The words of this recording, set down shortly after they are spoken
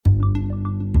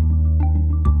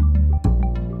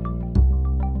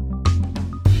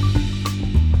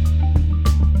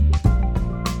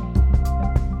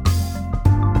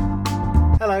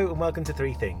welcome to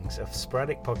Three Things, a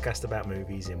sporadic podcast about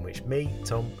movies in which me,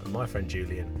 Tom, and my friend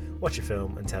Julian watch a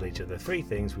film and tell each other three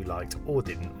things we liked or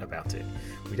didn't about it.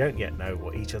 We don't yet know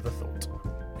what each other thought.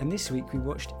 And this week we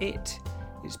watched It.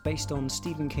 It's based on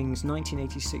Stephen King's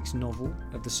 1986 novel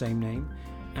of the same name,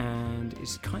 and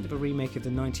it's kind of a remake of the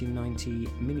 1990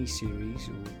 miniseries,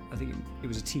 or I think it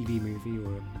was a TV movie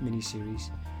or a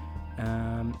miniseries.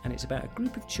 And it's about a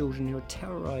group of children who are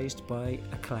terrorised by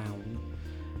a clown,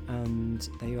 and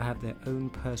they have their own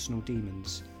personal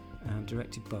demons.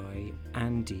 Directed by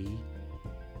Andy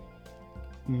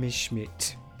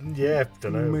Muschietti. Yeah,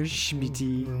 don't know.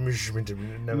 Muschietti.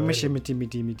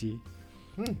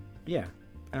 Yeah.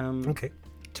 Okay.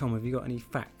 Tom, have you got any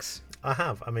facts? I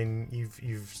have. I mean,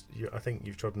 I think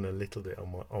you've trodden a little bit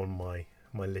on my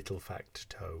little fact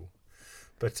toe,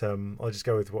 but I'll just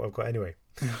go with what I've got anyway.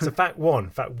 So fact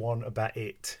one about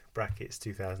It brackets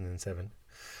 2007.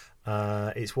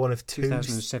 It's one of two.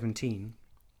 2017.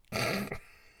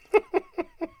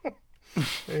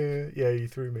 Yeah, you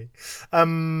threw me.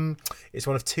 It's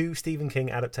one of two Stephen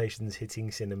King adaptations hitting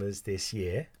cinemas this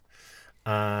year.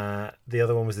 The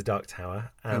other one was The Dark Tower,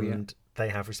 and they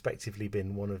have respectively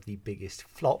been one of the biggest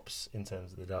flops in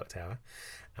terms of The Dark Tower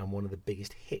and one of the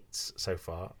biggest hits so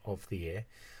far of the year,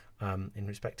 in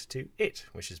respect to It,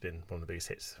 which has been one of the biggest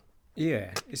hits.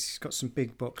 Yeah, it's got some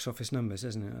big box office numbers,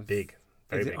 hasn't it? Big.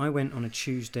 Very big. I went on a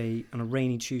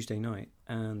rainy Tuesday night,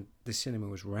 and the cinema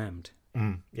was rammed.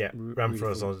 Ran for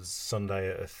us on Sunday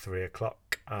at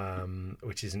 3:00,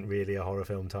 which isn't really a horror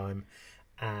film time,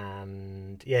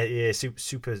 and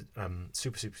super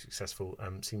successful.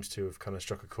 Seems to have kind of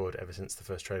struck a chord ever since the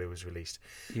first trailer was released.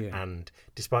 And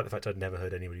despite the fact I'd never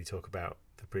heard anybody talk about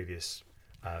the previous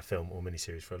film or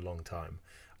miniseries for a long time,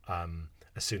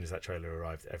 as soon as that trailer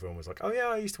arrived, everyone was like, "Oh yeah,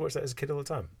 I used to watch that as a kid all the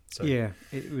time." So yeah,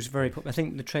 it was very popular. I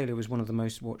think the trailer was one of the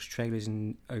most watched trailers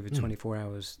in over 24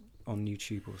 hours on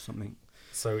YouTube or something.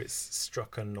 So it's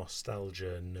struck a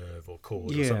nostalgia nerve or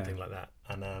chord or something like that,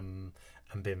 and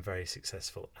been very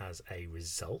successful as a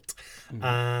result.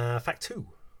 Fact two.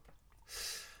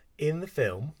 In the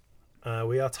film,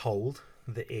 we are told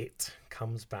that it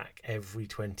comes back every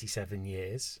 27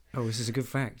 years. Oh, this is a good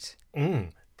fact.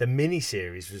 The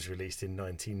miniseries was released in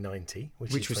 1990,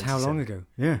 which was how long ago?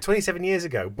 Yeah, 27 years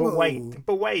ago. But wait,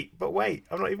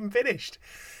 I'm not even finished.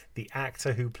 The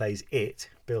actor who plays It,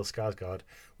 Bill Skarsgård,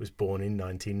 was born in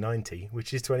 1990,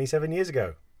 which is 27 years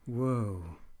ago. Whoa.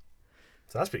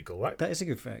 So that's pretty cool, right? That is a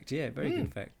good fact, yeah, very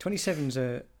good fact. 27's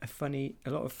a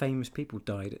lot of famous people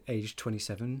died at age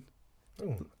 27.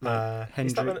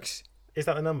 Hendrix. Is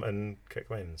that the number? And Kurt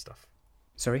Cobain and stuff?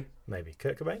 Sorry? Maybe.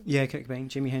 Kurt Cobain? Yeah, Kurt Cobain,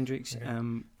 Jimi Hendrix, okay.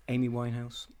 Amy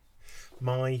Winehouse.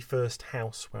 My first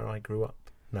house where I grew up,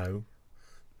 the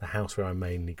house where I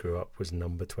mainly grew up was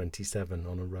number 27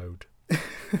 on a road.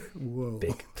 Whoa.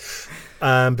 Big.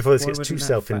 Before this gets too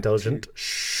self-indulgent,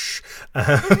 shh.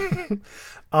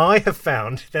 I have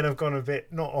found, then I've gone a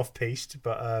bit, not off-piste,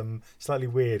 but slightly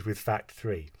weird with fact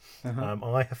three.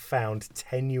 I have found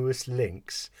tenuous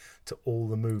links to all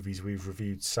the movies we've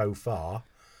reviewed so far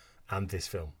and this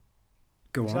film.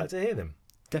 Go on. Would you like to hear them?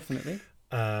 Definitely.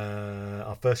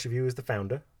 Our first review is The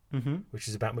Founder, which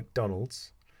is about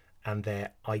McDonald's, and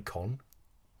their icon,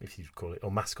 if you'd call it, or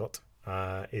mascot,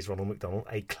 is Ronald McDonald,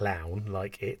 a clown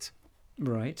like It.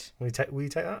 Right. Will you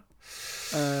take that?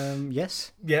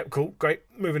 Yes. Yeah, cool, great.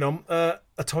 Moving on.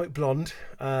 Atomic Blonde.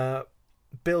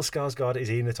 Bill Skarsgård is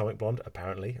in Atomic Blonde,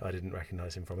 apparently. I didn't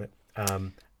recognise him from it.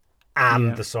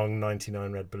 And the song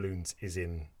 99 Red Balloons is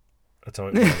in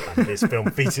Atomic Blonde, and this film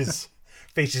features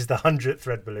the 100th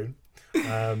red balloon.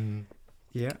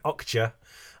 Okja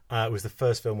was the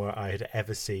first film where I had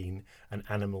ever seen an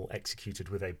animal executed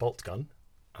with a bolt gun,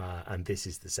 and this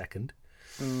is the second.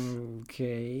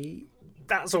 Okay.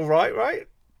 That's all right?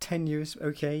 Tenuous,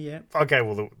 okay, yeah. Okay,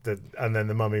 well, and then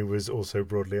The Mummy was also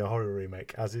broadly a horror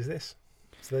remake, as is this.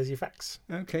 So there's your facts.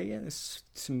 Okay, yeah, there's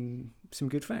some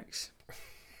good facts.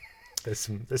 There's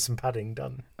some padding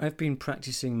done. I've been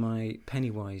practicing my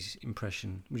Pennywise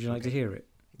impression. Would you like to hear it?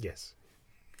 Yes.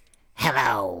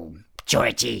 Hello,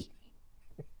 Georgie.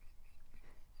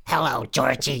 Hello,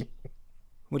 Georgie.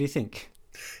 What do you think?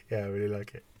 Yeah, I really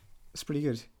like it. It's pretty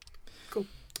good. Cool.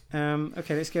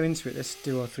 Okay, let's go into it. Let's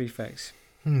do our three facts.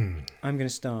 I'm going to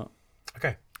start.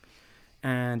 Okay.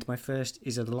 And my first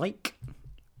is a like,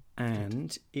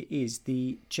 and it is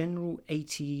the general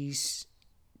 80s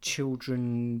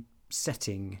children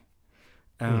setting.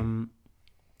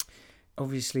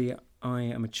 Obviously, I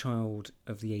am a child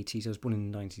of the 80s. I was born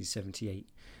in 1978.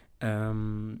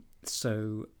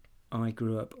 So I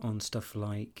grew up on stuff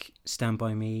like Stand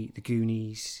By Me, The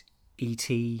Goonies,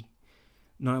 E.T.,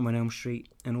 Nightmare on Elm Street,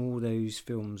 and all those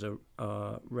films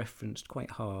are referenced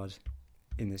quite hard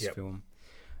in this film.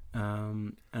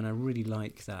 And I really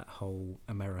like that whole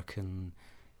American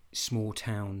small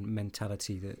town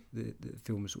mentality that the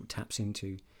film sort of taps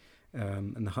into,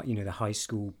 and the high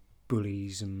school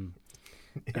bullies and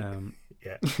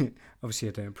obviously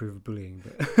I don't approve of bullying,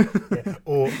 but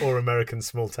or American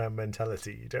small town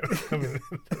mentality. You don't. I mean,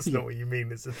 that's not what you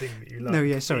mean. It's the thing that you like. No,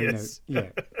 yeah, sorry, yes. no, yeah.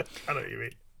 I know what you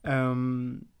mean.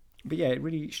 But yeah, it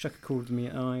really struck a chord with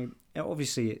me.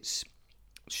 Obviously it's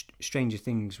Stranger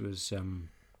Things was.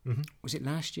 Was it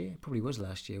last year? It probably was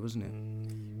last year, wasn't it?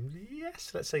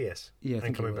 Yes, let's say yes. Yeah, I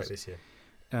think coming it was. back this year.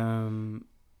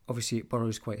 Obviously, it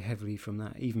borrows quite heavily from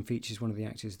that. It even features one of the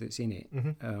actors that's in it.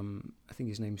 I think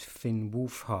his name's Finn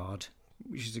Wolfhard,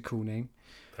 which is a cool name.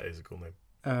 That is a cool name.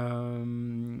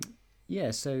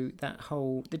 So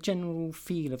the general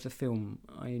feel of the film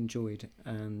I enjoyed,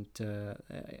 and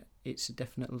it's a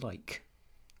definite like.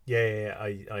 Yeah,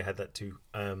 I had that too.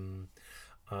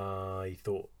 I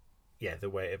thought, the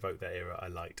way it evoked that era, I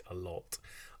liked a lot.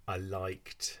 I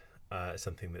liked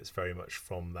something that's very much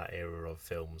from that era of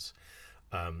films.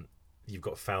 You've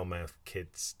got foul-mouthed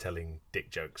kids telling dick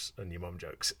jokes and your mum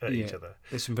jokes at each other.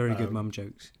 There's some very good mum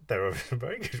jokes. There are some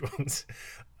very good ones.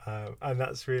 And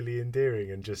that's really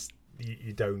endearing, and just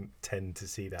you don't tend to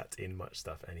see that in much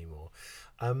stuff anymore.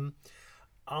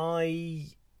 I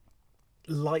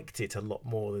liked it a lot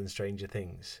more than Stranger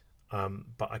Things,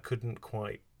 but I couldn't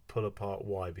quite pull apart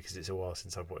why, because it's a while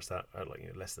since I've watched that,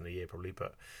 less than a year probably,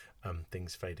 but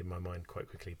things fade in my mind quite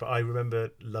quickly. But I remember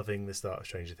loving the start of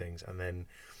Stranger Things, and then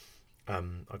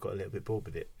I got a little bit bored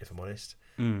with it, if I'm honest.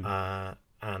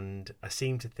 And I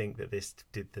seem to think that this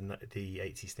did the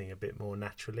 80s thing a bit more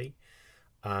naturally,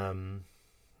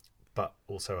 but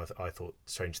also I thought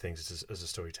Stranger Things as a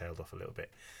story tailed off a little bit,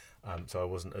 so I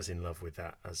wasn't as in love with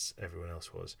that as everyone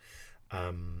else was.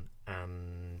 And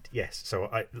yes, so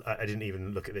I didn't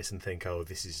even look at this and think, oh,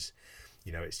 this is,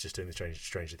 it's just doing the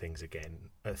Stranger Things again.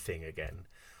 I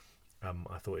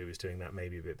thought it was doing that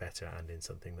maybe a bit better and in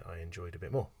something that I enjoyed a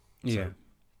bit more. Yeah.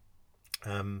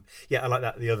 So, I like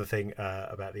that. The other thing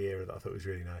about the era that I thought was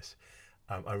really nice,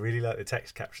 I really like the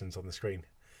text captions on the screen,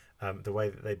 the way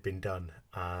that they'd been done.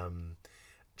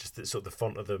 Just the sort of the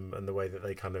font of them and the way that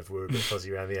they kind of were a bit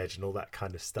fuzzy around the edge and all that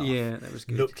kind of stuff. Yeah, that was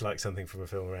good. Looked like something from a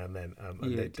film around then,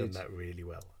 and they'd done that really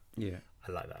well. Yeah,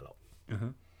 I like that a lot. Uh-huh.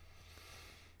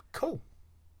 Cool.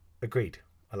 Agreed.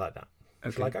 I like that.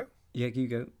 Okay. Shall I go? Yeah, you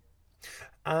go.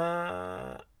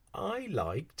 I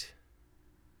liked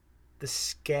the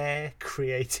scare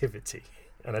creativity,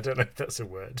 and I don't know if that's a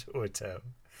word or a term.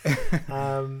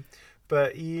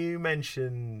 But you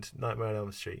mentioned Nightmare on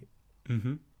Elm Street.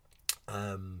 Mm-hmm.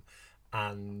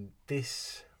 And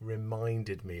this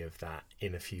reminded me of that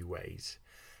in a few ways.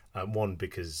 One,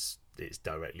 because it's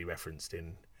directly referenced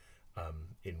in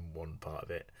one part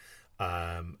of it,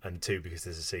 and two, because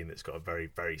there's a scene that's got a very,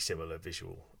 very similar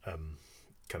visual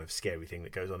kind of scary thing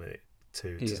that goes on in it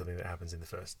to something that happens in the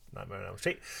first Nightmare on Elm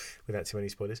Street, without too many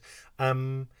spoilers.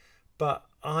 But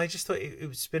I just thought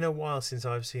it's been a while since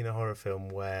I've seen a horror film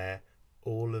where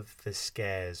all of the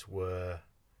scares were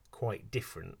quite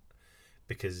different,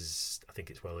 because I think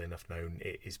it's well enough known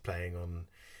it is playing on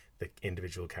the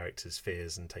individual characters'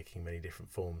 fears and taking many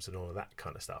different forms and all of that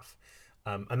kind of stuff.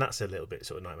 And that's a little bit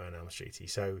sort of Nightmare on Elm Streety.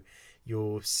 So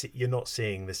you're not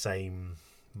seeing the same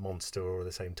monster or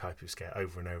the same type of scare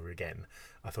over and over again.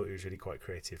 I thought it was really quite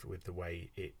creative with the way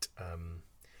it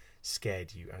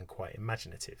scared you, and quite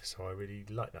imaginative. So I really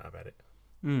like that about it.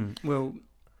 Well,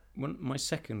 my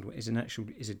second is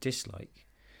a dislike.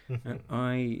 And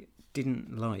I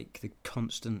didn't like the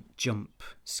constant jump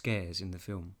scares in the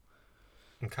film.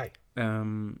 Okay.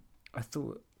 I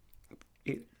thought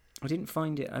it. I didn't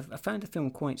find it. I found the film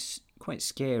quite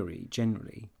scary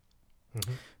generally,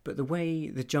 but the way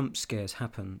the jump scares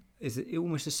happen is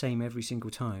almost the same every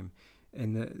single time.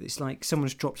 And it's like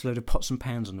someone's dropped a load of pots and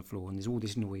pans on the floor, and there's all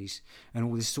this noise, and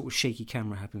all this sort of shaky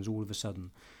camera happens all of a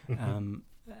sudden.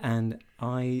 And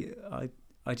I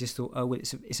just thought, oh,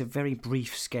 it's a very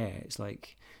brief scare. It's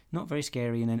like not very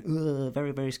scary, and then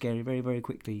very, very scary, very, very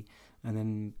quickly, and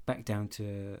then back down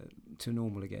to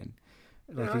normal again.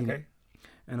 Okay.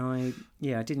 And I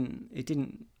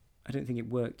don't think it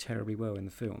worked terribly well in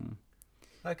the film.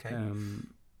 Okay.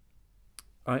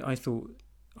 I thought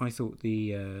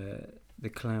the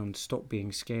clown stopped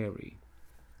being scary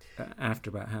after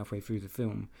about halfway through the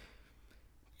film.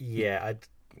 Yeah,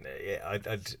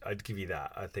 I'd give you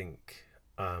that. I think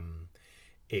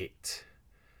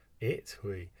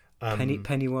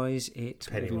Pennywise,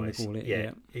 whatever you want to call it.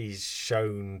 Yeah, he's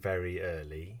shown very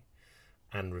early,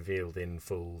 and revealed in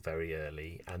full very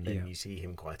early, and then you see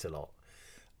him quite a lot.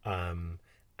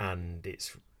 And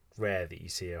it's rare that you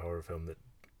see a horror film that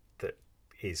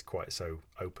is quite so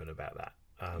open about that.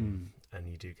 And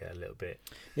you do get a little bit.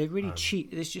 They're really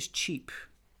cheap. There's just cheap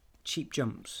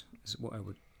jumps. Is what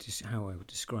how I would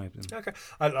describe them. Okay,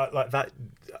 I like that.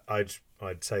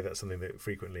 I'd say that's something that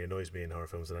frequently annoys me in horror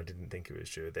films, and I didn't think it was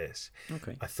true of this.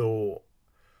 Okay, I thought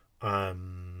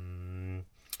I'd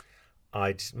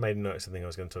made a note of something I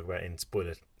was going to talk about in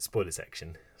spoiler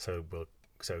section, so we'll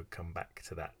come back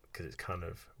to that because it's kind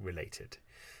of related.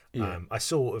 Yeah. I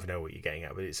sort of know what you're getting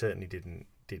at, but it certainly didn't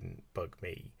bug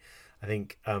me. I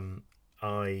think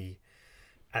I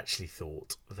actually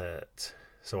thought that.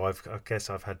 So I guess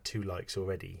I've had 2 likes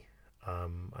already,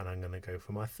 and I'm going to go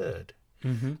for my third.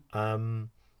 Mm-hmm.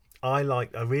 I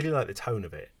really like the tone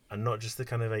of it, and not just the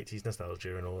kind of 80s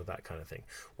nostalgia and all of that kind of thing.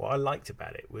 What I liked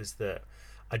about it was that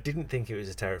I didn't think it was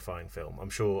a terrifying film. I'm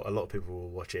sure a lot of people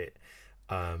will watch it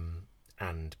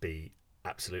and be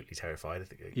absolutely terrified. I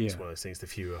think it's one of those things. The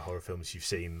fewer horror films you've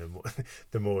seen,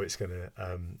 the more it's going to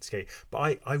scare you.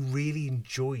 But I really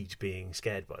enjoyed being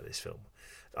scared by this film.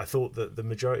 I thought that the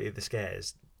majority of the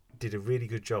scares did a really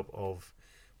good job of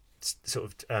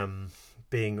sort of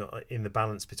being in the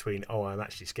balance between I'm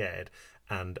actually scared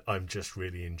and I'm just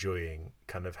really enjoying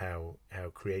kind of how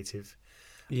creative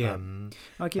scare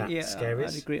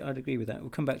is. I'd agree with that. We'll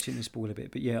come back to it in the spoiler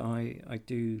bit, but I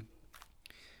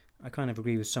kind of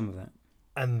agree with some of that.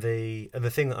 And the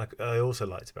thing that I also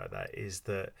liked about that is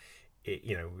that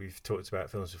we've talked about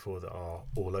films before that are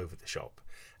all over the shop.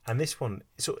 And this one,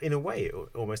 so in a way, it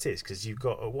almost is, because you've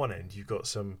got at one end, you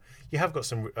have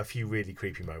got a few really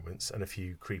creepy moments and a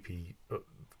few creepy,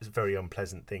 very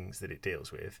unpleasant things that it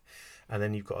deals with, and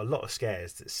then you've got a lot of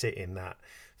scares that sit in that,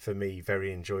 for me,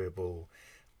 very enjoyable,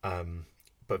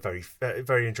 but very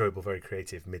very enjoyable, very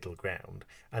creative middle ground,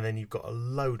 and then you've got a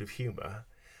load of humour,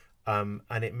 and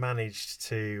it managed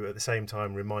to at the same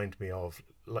time remind me of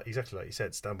exactly like you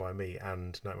said, Stand By Me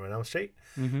and Nightmare on Elm Street,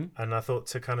 and I thought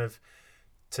to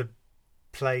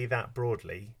play that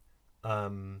broadly,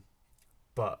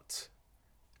 but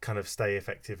kind of stay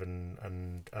effective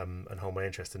and hold my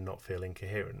interest and not feel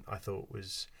incoherent, I thought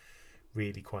was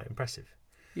really quite impressive.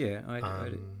 Yeah,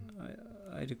 I'd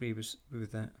agree with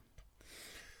that.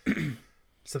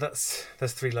 So that's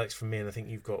 3 likes from me, and I think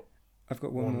I've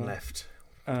got one left.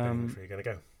 Where are you going to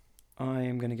go? I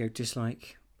am going to go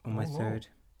dislike on my third.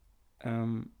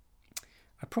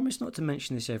 I promise not to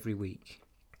mention this every week.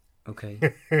 Okay.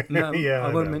 No,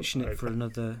 I won't mention it for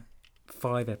another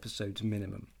 5 episodes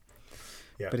minimum.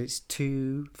 Yeah. But it's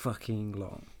too fucking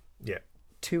long. Yeah.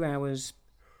 2 hours,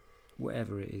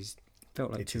 whatever it is,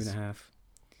 felt like 2.5.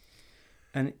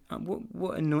 And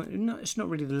what annoyed? No, it's not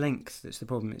really the length that's the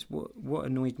problem. It's what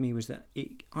annoyed me was that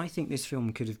I think this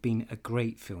film could have been a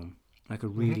great film, like a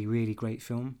really really great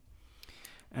film.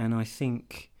 And I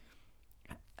think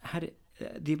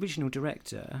the original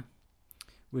director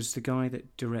was the guy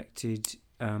that directed,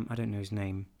 I don't know his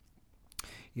name.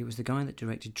 It was the guy that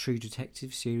directed True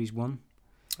Detective Series 1.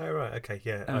 Oh, right, okay,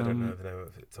 yeah. I don't know the name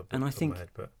of it top of my head.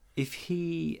 But if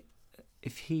he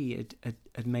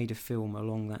had made a film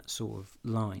along that sort of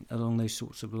line, along those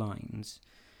sorts of lines,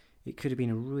 it could have been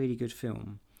a really good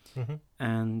film. Mm-hmm.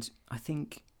 And I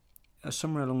think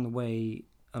somewhere along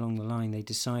the line, they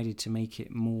decided to make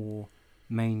it more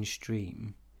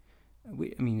mainstream.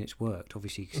 I mean, it's worked,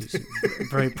 obviously, because it's a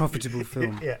very profitable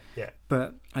film. Yeah.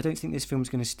 But I don't think this film's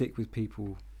going to stick with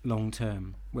people long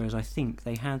term. Whereas I think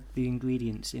they had the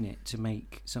ingredients in it to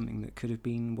make something that could have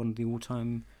been one of the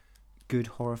all-time good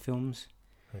horror films.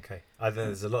 Okay,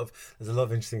 there's a lot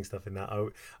of interesting stuff in that.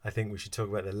 I think we should talk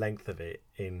about the length of it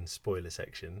in spoiler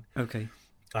section. Okay.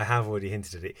 I have already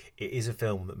hinted at it. It is a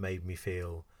film that made me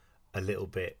feel a little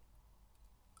bit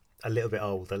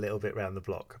old, a little bit round the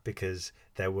block, because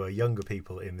there were younger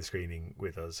people in the screening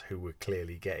with us who were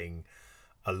clearly getting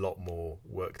a lot more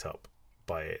worked up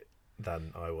by it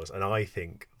than I was. And I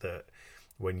think that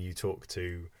when you talk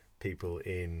to people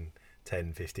in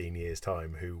 10, 15 years'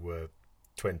 time who were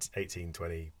 18,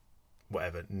 20,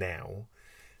 whatever now,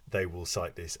 they will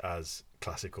cite this as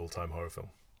classic all-time horror film.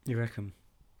 You reckon?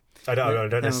 I don't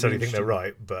necessarily think they're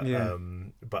right, but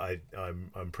I'm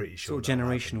pretty sure. Sort of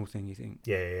generational thing, you think?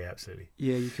 Yeah, absolutely.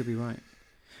 Yeah, you could be right.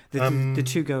 The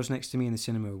 2 girls next to me in the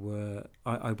cinema were.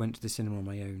 I went to the cinema on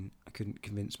my own. I couldn't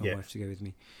convince my wife to go with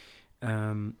me.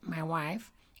 My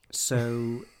wife.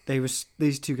 So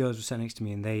these 2 girls were sat next to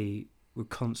me, and they were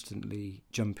constantly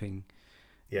jumping.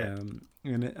 Yeah.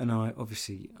 And I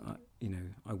obviously,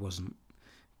 I wasn't,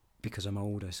 because I'm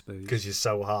old, I suppose. Because you're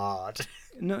so hard.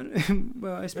 No,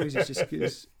 well, I suppose it's just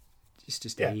because it's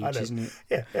just Yeah, I age, know. isn't it?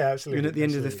 Yeah, absolutely. Even at the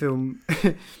end of the absolutely.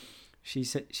 film,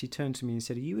 she turned to me and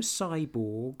said, "Are you a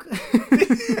cyborg?"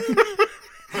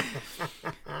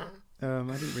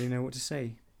 I didn't really know what to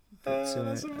say. But, That's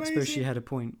I suppose she amazing. had a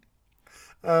point.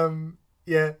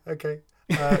 Yeah, okay.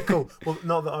 Cool. Well,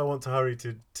 not that I want to hurry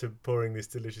to pouring this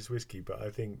delicious whiskey, but I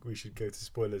think we should go to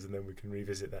spoilers and then we can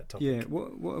revisit that topic. Yeah.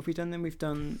 What have we done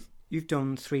then? You've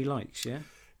done 3 likes, yeah.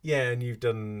 Yeah, and you've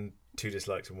done 2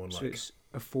 dislikes and 1 So like. it's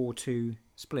a 4-2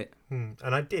 split. And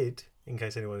I did, in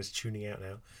case anyone is tuning out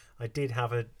now, I did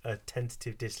have a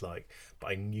tentative dislike,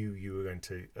 but I knew you were going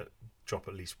to drop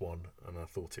at least 1, and I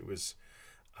thought it was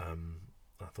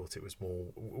more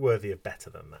worthy of better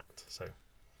than that. So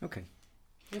Okay.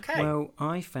 okay, Well,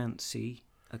 I fancy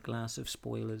a glass of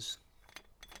spoilers.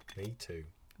 me too.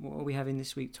 What are we having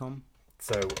this week, Tom?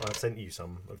 So I've sent you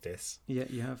some of this. Yeah,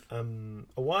 you have. A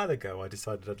while ago, I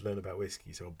decided I'd learn about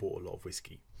whiskey, so I bought a lot of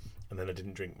whiskey, and then I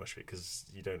didn't drink much of it because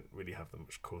you don't really have that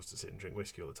much cause to sit and drink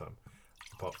whiskey all the time,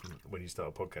 apart from when you start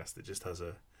a podcast that just has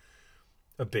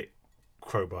a bit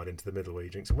crowbarred into the middle where you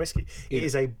drink some whiskey. It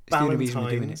is a the only reason we're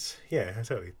doing Ballantine's, yeah,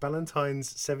 totally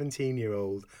Ballantine's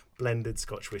 17-year-old blended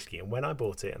Scotch whiskey, and when I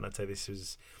bought it, and I'd say this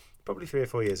was probably 3 or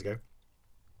 4 years ago,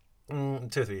 2 or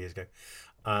 3 years ago.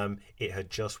 It had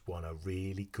just won a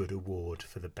really good award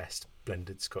for the best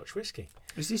blended Scotch whiskey.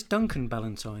 Is this Duncan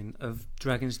Ballantyne of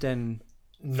Dragon's Den?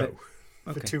 No,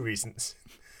 Okay. for 2 reasons.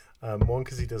 1,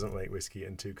 because he doesn't make whiskey,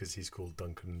 and 2, because he's called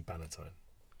Duncan Bannatyne.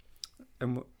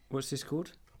 And what's this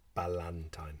called?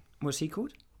 Ballantine. What's he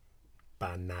called?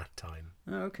 Bannatyne.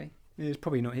 Oh, okay. It's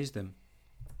probably not his then.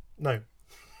 No,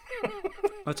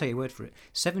 I'll take your word for it.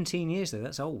 17 years though,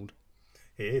 that's old.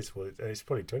 it is. Well, it's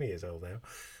probably 20 years old now.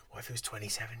 What if it was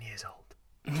 27 years old?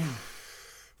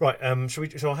 Right, shall we?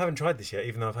 So I haven't tried this yet,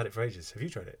 even though I've had it for ages. Have you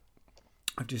tried it?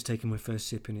 I've just taken my first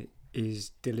sip and it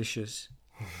is delicious.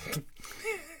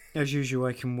 As usual,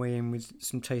 I can weigh in with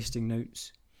some tasting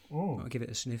notes. I'll give it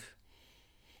a sniff.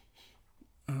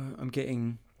 I'm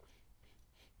getting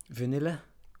vanilla.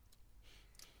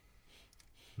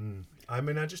 I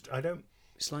mean, I don't.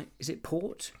 It's like, is it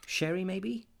port? Sherry,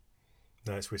 maybe?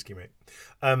 No, it's whiskey, mate.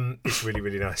 It's really,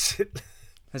 really nice.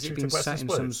 Has Should it we been talk about sat some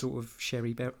in some spoilers? sort of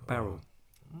sherry barrel?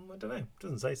 I don't know. It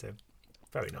doesn't say so.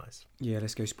 Very nice. Yeah,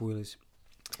 let's go spoilers.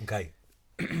 Okay.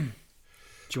 Do you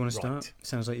want to start? Right.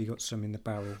 Sounds like you got some in the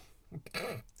barrel.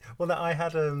 Well, I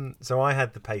had I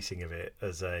had the pacing of it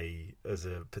as a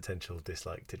potential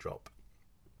dislike to drop.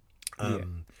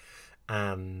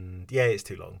 And yeah, it's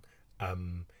too long.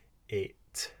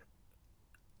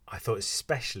 I thought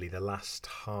especially the last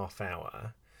half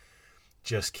hour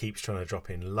just keeps trying to drop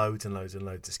in loads and loads and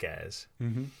loads of scares.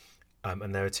 Mm-hmm.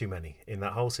 And there are too many in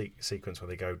that whole sequence where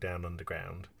they go down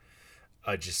underground.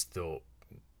 I just thought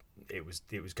it was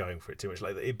going for it too much.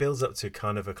 Like, it builds up to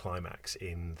kind of a climax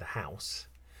in the house,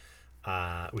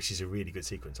 which is a really good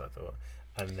sequence, I thought,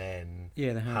 and then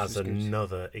Yeah, the house has was good.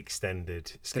 another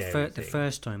extended scary The thing.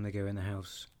 first time they go in the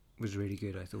house was really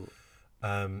good, I thought.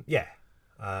 I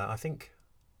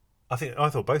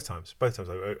thought both times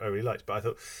I really liked, but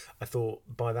I thought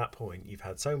by that point you've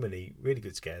had so many really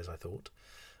good scares. I thought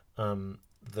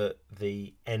that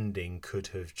the ending could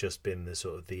have just been the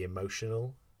sort of the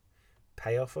emotional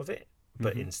payoff of it,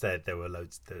 but instead there was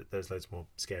loads more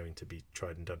scaring to be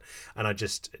tried and done, and I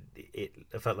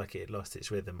felt like it lost its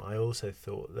rhythm. I also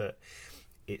thought that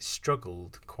it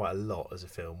struggled quite a lot as a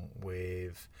film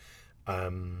with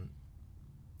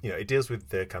it deals with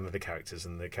the kind of the characters,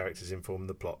 and the characters inform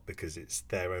the plot because it's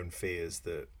their own fears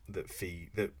that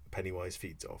Pennywise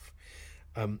feeds off.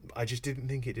 I just didn't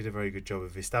think it did a very good job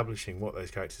of establishing what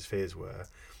those characters' fears were,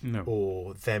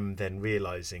 or them then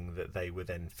realizing that they were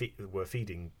then were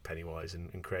feeding Pennywise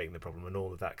and creating the problem and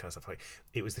all of that kind of stuff. Like,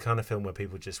 it was the kind of film where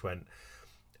people just went,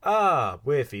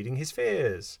 we're feeding his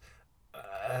fears,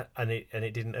 and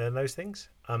it didn't earn those things.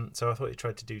 So I thought it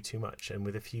tried to do too much, and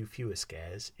with a few fewer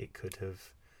scares, it could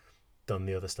have done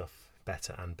the other stuff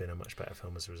better and been a much better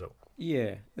film as a result.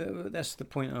 Yeah, that's the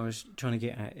point I was trying to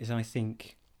get at. Is I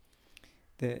think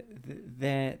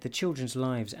the children's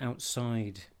lives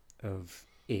outside of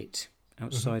it,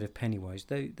 outside of Pennywise,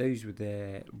 those were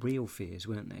their real fears,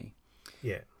 weren't they?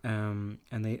 Yeah. And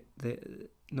they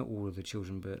not all of the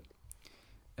children, but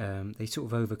they sort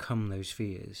of overcome those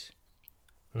fears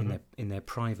in their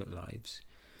private lives,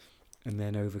 and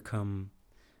then overcome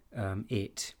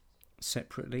it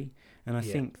separately. And I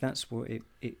think that's what it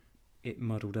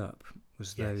muddled up,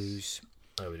 was those.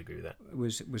 I would agree with that.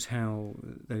 Was how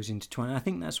those intertwine. I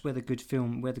think that's where the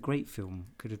great film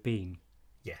could have been.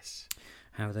 Yes.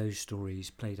 How those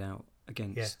stories played out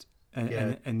against,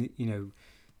 Yeah. and you know,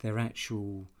 their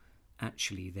actual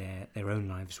actually their own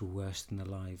lives were worse than the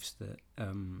lives that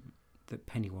that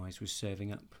Pennywise was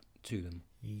serving up to them.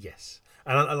 Yes,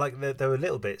 and I like there were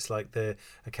little bits like the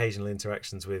occasional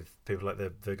interactions with people, like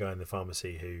the guy in the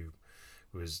pharmacy who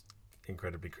was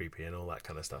incredibly creepy and all that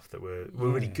kind of stuff that were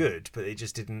really good, but it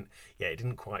just didn't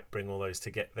quite bring all those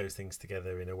things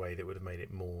together in a way that would have made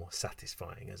it more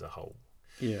satisfying as a whole.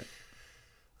 Yeah.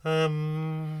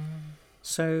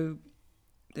 So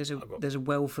there's a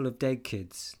well full of dead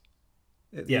kids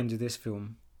at the end of this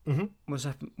film. Mm-hmm.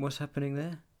 What's happening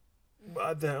there?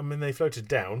 Well, I mean, they floated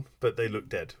down, but they look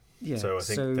dead. Yeah. So I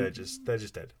think they're just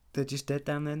dead. They're just dead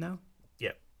down there now.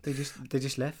 Yeah. They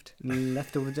just left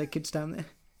all the dead kids down there.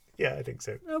 Yeah, I think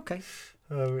so. Okay.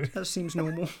 That seems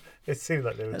normal. It seems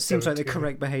like that seems like the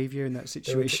correct behaviour in that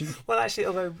situation. Well, actually,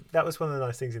 although that was one of the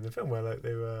nice things in the film, where like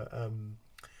they were,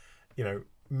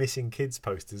 missing kids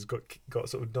posters got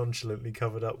sort of nonchalantly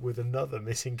covered up with another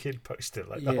missing kid poster.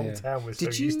 Like the whole town was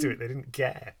used to it, they didn't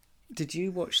care. Did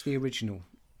you watch the original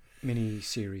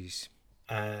mini-series?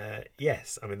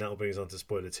 Yes, I mean that'll bring us on to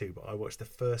spoiler 2, but I watched the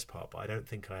first part, but I don't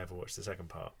think I ever watched the second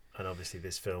part. And obviously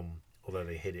this film, although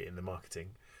they hid it in the marketing,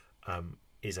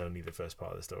 is only the first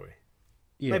part of the story.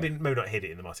 Yeah. Maybe not hid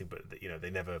it in the marketing, but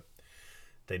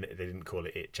they didn't call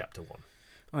it Chapter 1.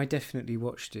 I definitely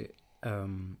watched it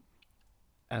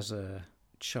as a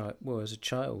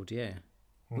child, yeah.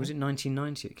 Mm-hmm. Was it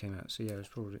 1990 it came out? So yeah, it was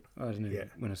probably, I don't know,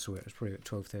 when I saw it, it was probably at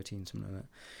 12, 13, something like that.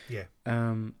 Yeah.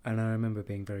 And I remember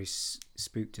being very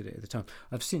spooked at it at the time.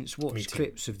 I've since watched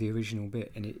clips of the original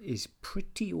bit, and it is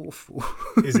pretty awful.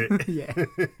 Is it? Yeah.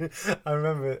 I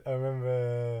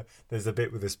remember there's a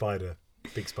bit with a spider,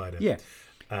 big spider. Yeah.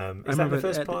 Is that the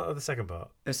first part or the second part?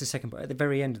 That's the second part. At the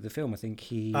very end of the film, I think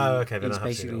he's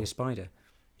basically a spider.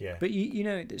 Yeah. But you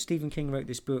know that Stephen King wrote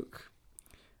this book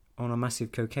on a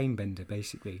massive cocaine bender,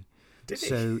 basically. Did he?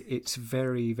 So it's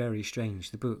very, very strange.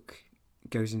 The book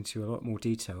goes into a lot more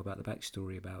detail about the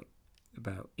backstory about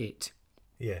it.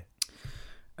 Yeah.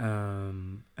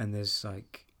 And there's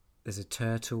a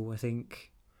turtle, I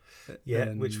think. Yeah,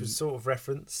 which was sort of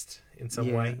referenced in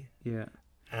some way. Yeah.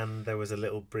 And there was a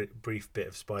little brief bit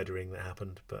of spidering that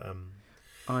happened, but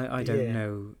I don't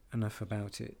know enough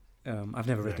about it. I've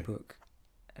never read the book.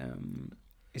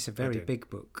 It's a very big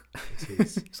book. It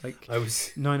is. It's like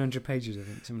 900 pages, I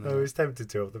think. Something like I was tempted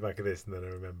to off the back of this, and then I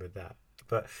remembered that.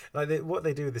 But what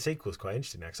they do with the sequel is quite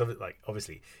interesting now, because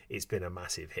obviously it's been a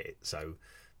massive hit, so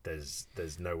there's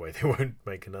no way they won't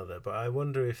make another. But I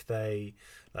wonder if they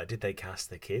did they cast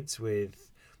the kids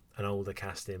with an older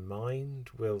cast in mind?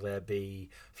 Will there be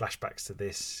flashbacks to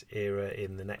this era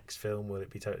in the next film? Will it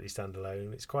be totally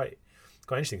standalone? It's quite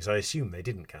interesting, because I assume they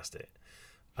didn't cast it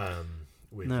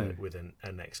with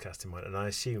a next cast in mind, and I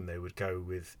assume they would go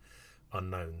with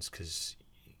unknowns, because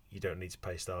you don't need to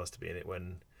pay stars to be in it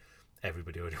when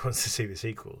everybody already wants to see the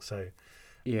sequel. So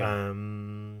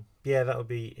that would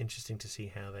be interesting to see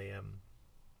how they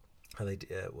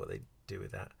what they do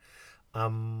with that.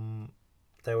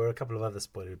 There were a couple of other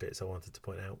spoiler bits I wanted to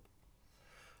point out.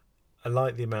 I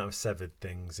like the amount of severed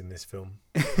things in this film.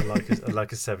 I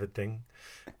like a severed thing.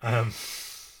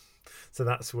 So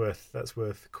that's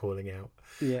worth calling out.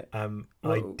 Yeah. I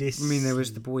mean, there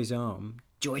was the boy's arm,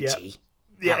 Georgie.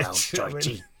 Yeah. Hello,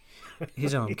 Georgie.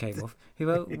 His arm came off.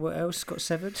 What else got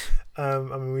severed? I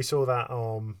mean, we saw that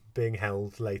arm being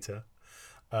held later.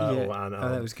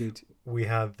 That was good. We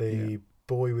had the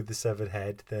boy with the severed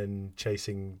head then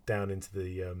chasing down into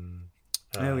the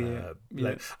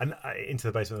and into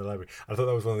the basement of the library. I thought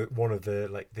that was one of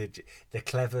the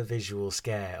clever visual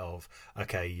scare of,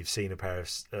 okay, you've seen a pair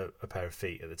of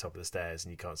feet at the top of the stairs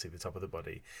and you can't see the top of the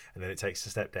body, and then it takes a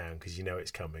step down because you know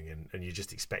it's coming, and you're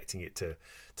just expecting it to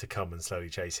come and slowly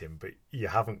chase him, but you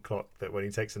haven't clocked that when he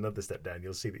takes another step down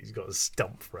you'll see that he's got a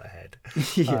stump for a head.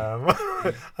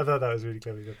 I thought that was really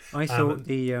clever done. I thought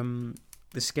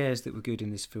the scares that were good in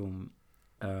this film,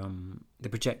 the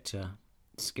projector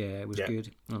scare was good.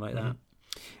 I like that.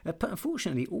 But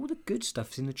unfortunately, all the good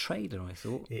stuff's in the trailer. I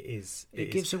thought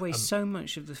it gives away so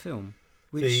much of the film,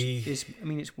 which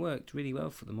it's worked really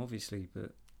well for them, obviously,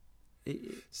 but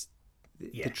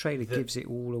the trailer gives it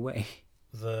all away.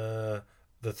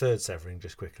 The third severing,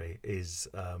 just quickly, is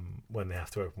when they have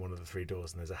to open one of the three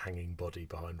doors and there's a hanging body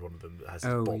behind one of them that has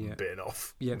its bottom bitten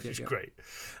off, which is great.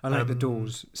 I like the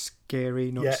doors.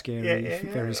 Scary, not scary.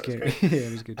 Very scary. Yeah,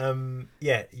 it was good.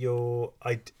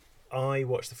 I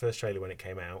watched the first trailer when it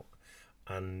came out,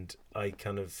 and I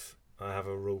have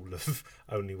a rule of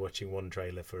only watching one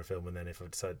trailer for a film, and then if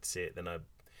I've decided to see it, then I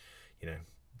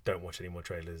don't watch any more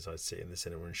trailers. I sit in the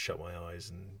cinema and shut my eyes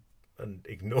and and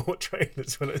ignore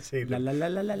trailers when I see La them. la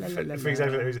la la la la la For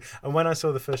exactly that reason. And when I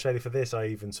saw the first trailer for this, I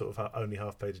even sort of only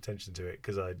half paid attention to it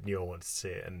because I knew I wanted to see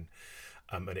it, and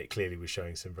it clearly was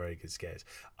showing some very good scares.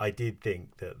 I did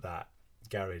think that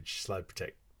garage slide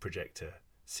projector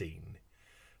scene,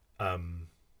 I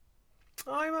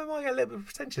might get a little bit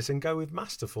pretentious and go with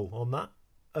masterful on that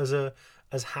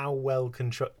as how well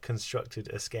constructed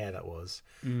a scare that was,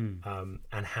 and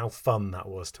how fun that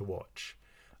was to watch.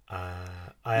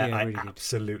 I really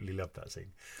absolutely loved that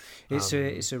scene.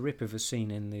 It's a rip of a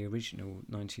scene in the original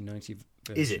 1990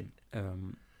 version. Is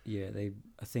it?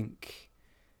 I think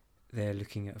they're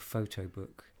looking at a photo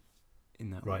book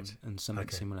in that one, and something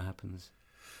similar happens.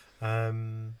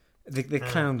 The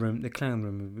clown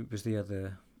room was the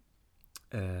other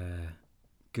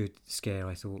good scare,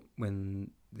 I thought,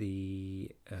 when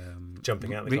the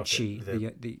jumping out the Richie,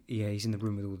 coffin, he's in the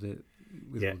room with all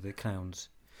the clowns.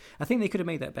 I think they could have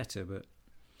made that better, but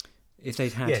if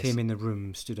they'd had him in the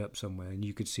room, stood up somewhere, and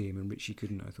you could see him, and Richie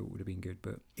couldn't, I thought would have been good.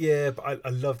 But I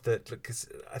loved that because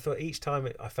I thought each time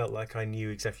I felt like I knew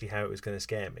exactly how it was going to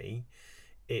scare me.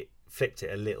 It flipped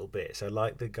it a little bit. So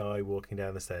like the guy walking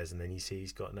down the stairs, and then you see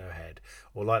he's got no head,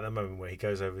 or like that moment where he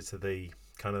goes over to the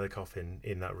kind of the coffin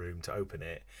in that room to open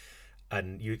it,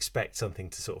 and you expect something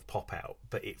to sort of pop out,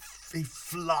 but he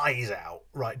flies out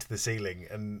right to the ceiling,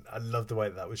 and I love the way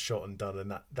that was shot and done,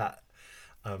 and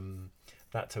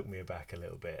that took me aback a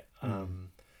little bit.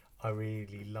 I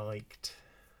really liked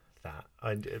that.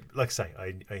 Like I say,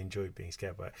 I enjoyed being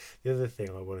scared by it. The other thing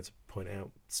I wanted to point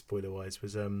out, spoiler wise,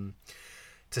 was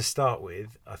to start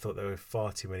with, I thought there were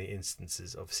far too many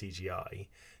instances of CGI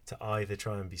to either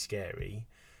try and be scary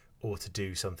or to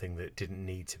do something that didn't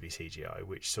need to be CGI,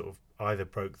 which sort of either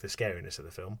broke the scariness of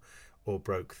the film or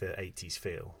broke the 80s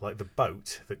feel. Like the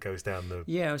boat that goes down the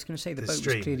I was going to say the boat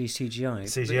stream. was clearly CGI.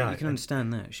 CGI. But you can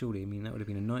understand that, surely. I mean, that would have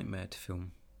been a nightmare to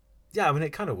film. Yeah, I mean, it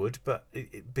kind of would, but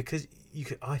because you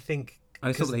could, I think...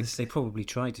 I thought they probably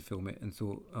tried to film it and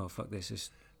thought, oh, fuck this,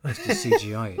 let's just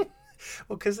CGI it.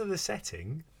 Well, because of the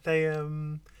setting, they...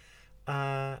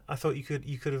 I thought you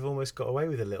could have almost got away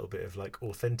with a little bit of like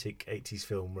authentic 80s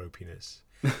film ropiness.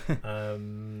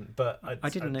 But I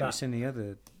didn't notice any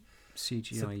other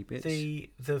CGI bits.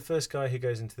 The first guy who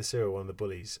goes into the sewer, one of the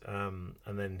bullies, and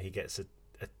then he gets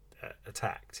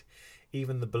attacked.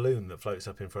 Even the balloon that floats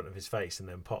up in front of his face and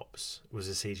then pops was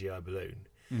a CGI balloon.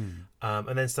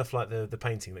 And then stuff like the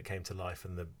painting that came to life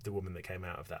and the woman that came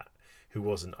out of that, who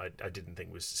wasn't, I didn't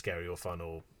think was scary or fun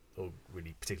or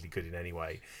really particularly good in any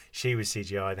way. She was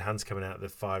CGI. The hands coming out of the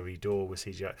fiery door was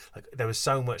CGI. Like there was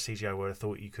so much CGI where I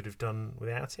thought you could have done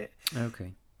without it.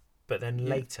 Okay. But then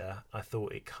later, I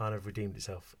thought it kind of redeemed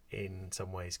itself in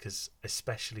some ways, because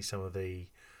especially some of the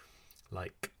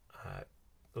like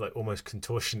almost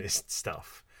contortionist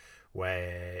stuff,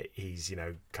 where he's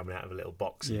coming out of a little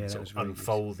box and sort of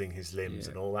unfolding his limbs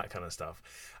and all that kind of stuff,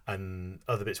 and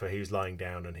other bits where he was lying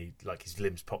down and he like his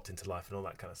limbs popped into life and all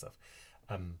that kind of stuff.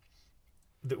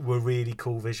 That were really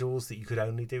cool visuals that you could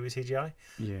only do with CGI.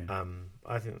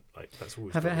 I think like that's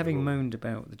always having moaned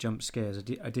about the jump scares.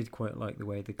 I did quite like the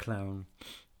way the clown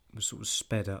was sort of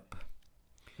sped up,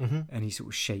 and he sort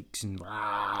of shakes and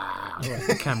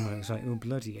the camera was like, oh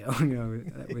bloody hell,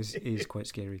 that is quite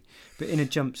scary, but in a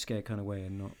jump scare kind of way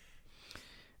and not.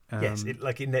 Yes,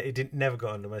 it never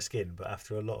got under my skin, but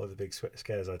after a lot of the big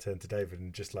scares, I turned to David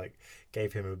and just like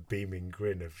gave him a beaming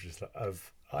grin of just like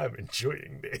I'm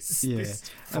enjoying this. Yeah, this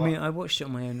is I mean, I watched it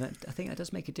on my own. I think that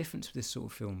does make a difference with this sort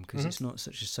of film because it's not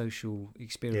such a social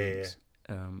experience.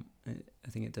 I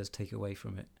think it does take away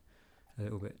from it a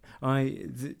little bit.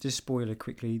 Just spoiler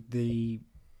quickly, the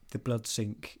blood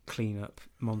sink cleanup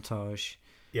montage.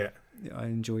 Yeah, I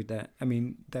enjoyed that. I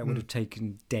mean, that would have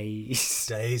taken days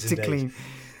to clean.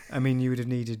 I mean, you would have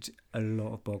needed a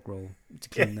lot of bog roll to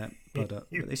clean that blood up.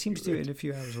 But they seem to do it in a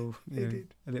few hours or a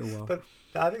little while. But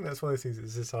I think that's one of those things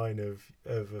that's a sign of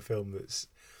a film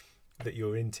that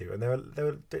you're into. And there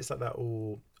are bits like that,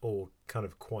 or kind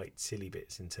of quite silly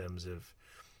bits in terms of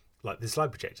like the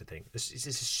slide projector thing. It's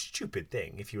a stupid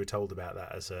thing if you were told about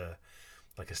that as a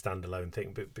standalone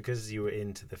thing. But because you were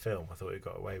into the film, I thought it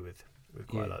got away with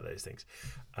quite like those things.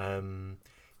 And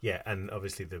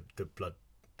obviously the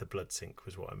blood sink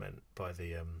was what I meant by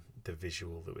the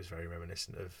visual that was very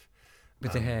reminiscent of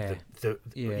with the hair, but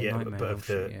of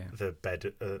the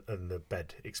bed and the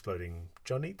bed exploding.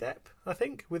 Johnny Depp, I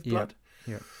think, with blood.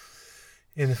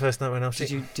 In the first Nightmare on Elm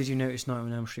Street. Did you notice Nightmare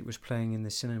on Elm Street was playing in the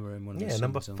cinema in one of the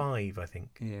number 5, I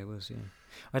think. Yeah, it was. Yeah,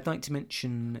 I'd like to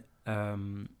mention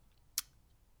the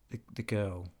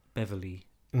girl Beverly.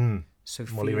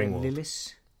 Sophia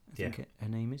Lillis, I think her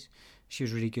name is. She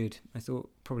was really good. I thought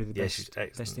probably the she's best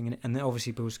excellent. thing in it. And then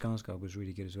obviously Bill Skarsgård was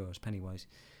really good as well as Pennywise.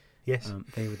 Yes.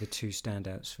 They were the two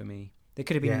standouts for me. They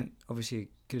could have been, obviously,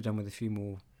 could have done with a few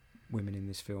more women in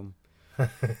this film.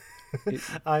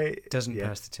 It doesn't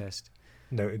pass the test.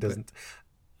 No, it doesn't.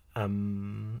 I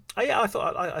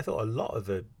thought a lot of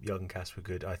the young cast were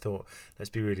good. I thought, let's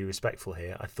be really respectful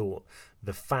here, I thought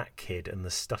the fat kid and the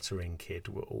stuttering kid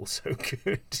were also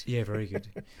good. Yeah, very good.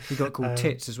 He got called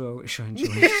Tits as well, which I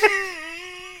enjoyed.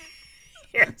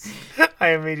 Yes,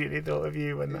 I immediately thought of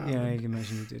you when that Yeah, I happened. can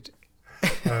imagine you did.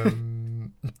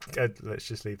 Let's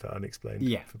just leave that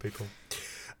unexplained for people.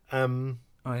 I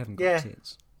haven't got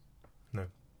tits. No.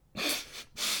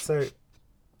 So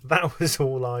that was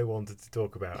all I wanted to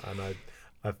talk about, and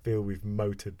I feel we've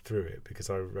motored through it because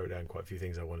I wrote down quite a few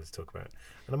things I wanted to talk about,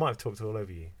 and I might have talked all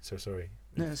over you, so sorry.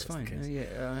 No, that's fine.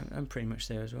 I'm pretty much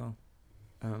there as well.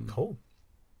 Cool.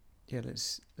 Yeah,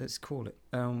 let's call it.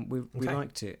 We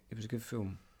liked it. It was a good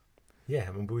film. Yeah,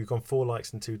 I mean, we've gone 4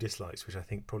 likes and 2 dislikes, which I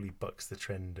think probably bucks the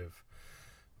trend of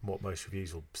what most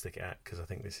reviews will stick it at, because I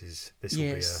think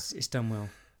it's done well.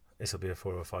 This will be a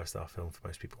 4 or 5 star film for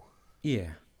most people.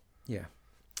 Yeah.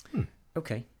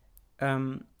 Okay.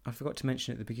 I forgot to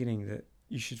mention at the beginning that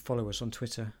you should follow us on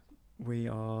Twitter. We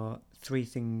are 3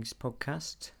 Things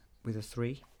Podcast with a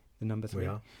 3, the number 3. We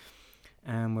are.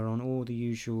 And we're on all the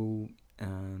usual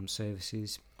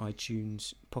services,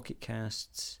 iTunes, Pocket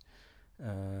Casts,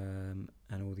 and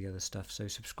all the other stuff. So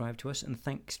subscribe to us, and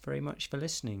thanks very much for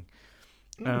listening.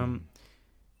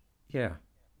 Yeah,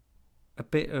 a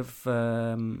bit of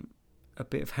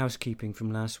housekeeping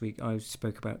from last week. I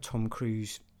spoke about Tom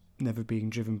Cruise never being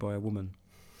driven by a woman,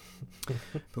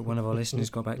 but one of our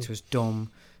listeners got back to us, Dom.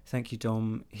 Thank you,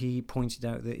 Dom. He pointed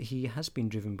out that he has been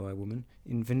driven by a woman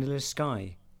in Vanilla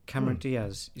Sky. Cameron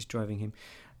Diaz is driving him,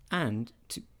 and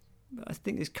I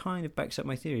think this kind of backs up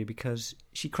my theory because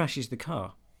she crashes the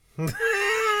car.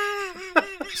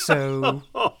 So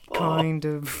kind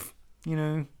of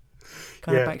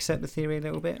backs up the theory a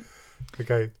little bit.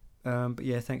 Okay. But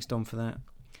yeah, thanks Dom for that.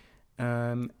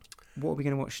 What are we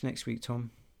going to watch next week,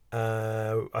 Tom?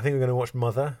 I think we're going to watch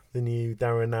Mother, the new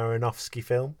Darren Aronofsky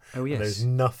film. Oh yes. And there's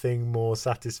nothing more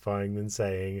satisfying than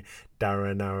saying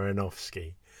Darren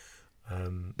Aronofsky.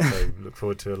 So look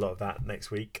forward to a lot of that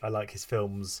next week. I like his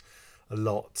films a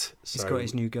lot. He's got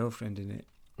his new girlfriend in it.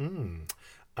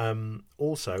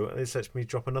 Also, this lets me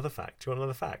drop another fact. Do you want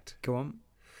another fact? Go on.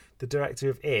 The director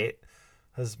of It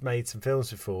has made some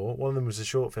films before. One of them was a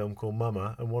short film called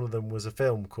Mama, and one of them was a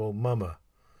film called Mama.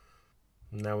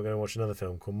 Now we're going to watch another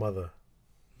film called Mother.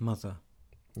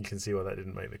 You can see why that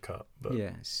didn't make the cut. But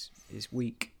yeah, it's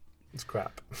weak. It's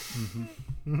crap.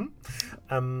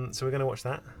 Mm-hmm. So we're going to watch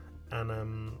that, and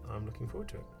I'm looking forward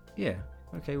to it. Yeah.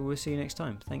 Okay, well, we'll see you next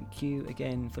time. Thank you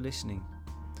again for listening.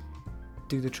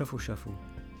 Do the truffle shuffle.